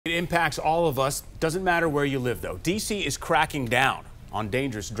impacts all of us. Doesn't matter where you live, though. D.C. is cracking down on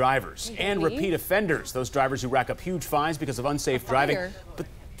dangerous drivers and repeat offenders, those drivers who rack up huge fines because of unsafe driving. But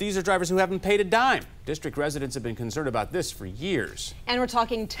these are drivers who haven't paid a dime. District residents have been concerned about this for years. And we're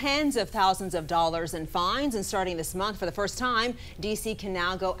talking tens of thousands of dollars in fines. And starting this month, for the first time, D.C. can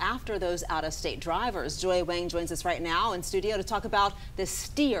now go after those out-of-state drivers. Joy Wang joins us right now in studio to talk about the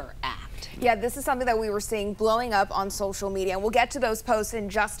STEER Act. Yeah, this is something that we were seeing blowing up on social media. And we'll get to those posts in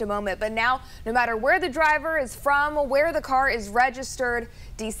just a moment. But now, no matter where the driver is from, where the car is registered,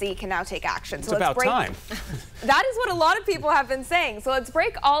 D.C. can now take action. It's about time. That is what a lot of people have been saying. So let's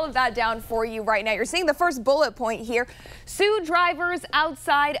break all of that down for you right now. You're seeing the first bullet point here. Sue drivers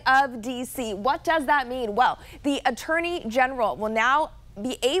outside of D.C. What does that mean? Well, the Attorney General will now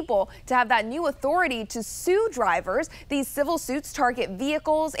be able to have that new authority to sue drivers. These civil suits target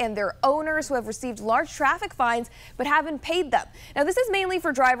vehicles and their owners who have received large traffic fines but haven't paid them. Now, this is mainly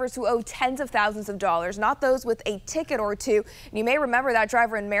for drivers who owe tens of thousands of dollars, not those with a ticket or two. And you may remember that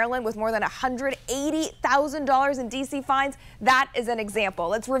driver in Maryland with more than $180,000 in D.C. fines. That is an example.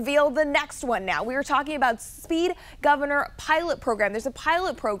 Let's reveal the next one now. We are talking about Speed Governor pilot program. There's a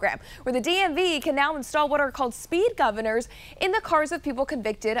pilot program where the DMV can now install what are called speed governors in the cars of people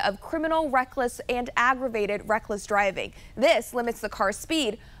convicted of criminal, reckless, and aggravated reckless driving. This limits the car's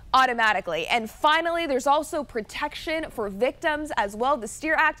speed automatically. And finally, there's also protection for victims as well. The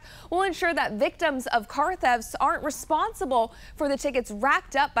STEER Act will ensure that victims of car thefts aren't responsible for the tickets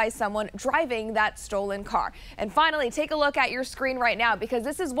racked up by someone driving that stolen car. And finally, take a look at your screen right now, because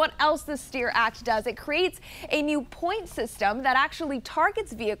this is what else the STEER Act does. It creates a new point system that actually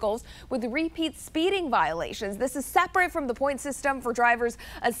targets vehicles with repeat speeding violations. This is separate from the point system for drivers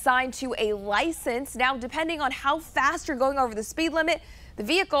assigned to a license. Now, depending on how fast you're going over the speed limit, the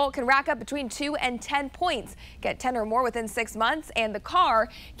vehicle can rack up between 2 and 10 points, get 10 or more within 6 months, and the car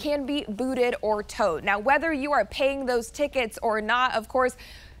can be booted or towed. Now, whether you are paying those tickets or not, of course,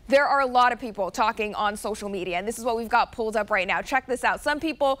 there are a lot of people talking on social media, and this is what we've got pulled up right now. Check this out. Some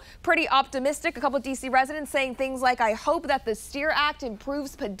people pretty optimistic. A couple of D.C. residents saying things like, I hope that the STEER Act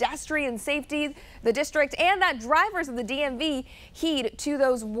improves pedestrian safety, the district, and that drivers of the DMV heed to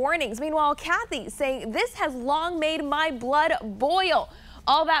those warnings. Meanwhile, Kathy saying, this has long made my blood boil.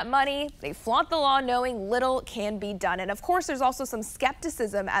 All that money, they flaunt the law knowing little can be done. And of course, there's also some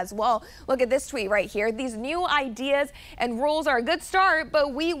skepticism as well. Look at this tweet right here. These new ideas and rules are a good start,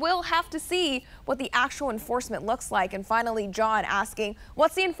 but we will have to see what the actual enforcement looks like. And finally, John asking,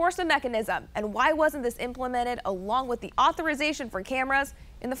 what's the enforcement mechanism and why wasn't this implemented along with the authorization for cameras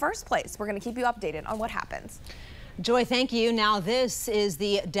in the first place? We're going to keep you updated on what happens. Joy, thank you. Now, this is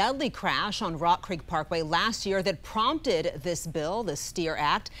the deadly crash on Rock Creek Parkway last year that prompted this bill, the STEER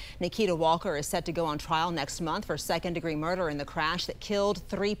Act. Nikita Walker is set to go on trial next month for second-degree murder in the crash that killed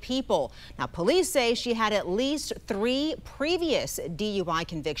 3 people. Now, police say she had at least 3 previous DUI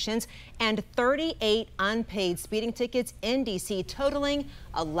convictions and 38 unpaid speeding tickets in D.C., totaling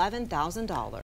 $11,000.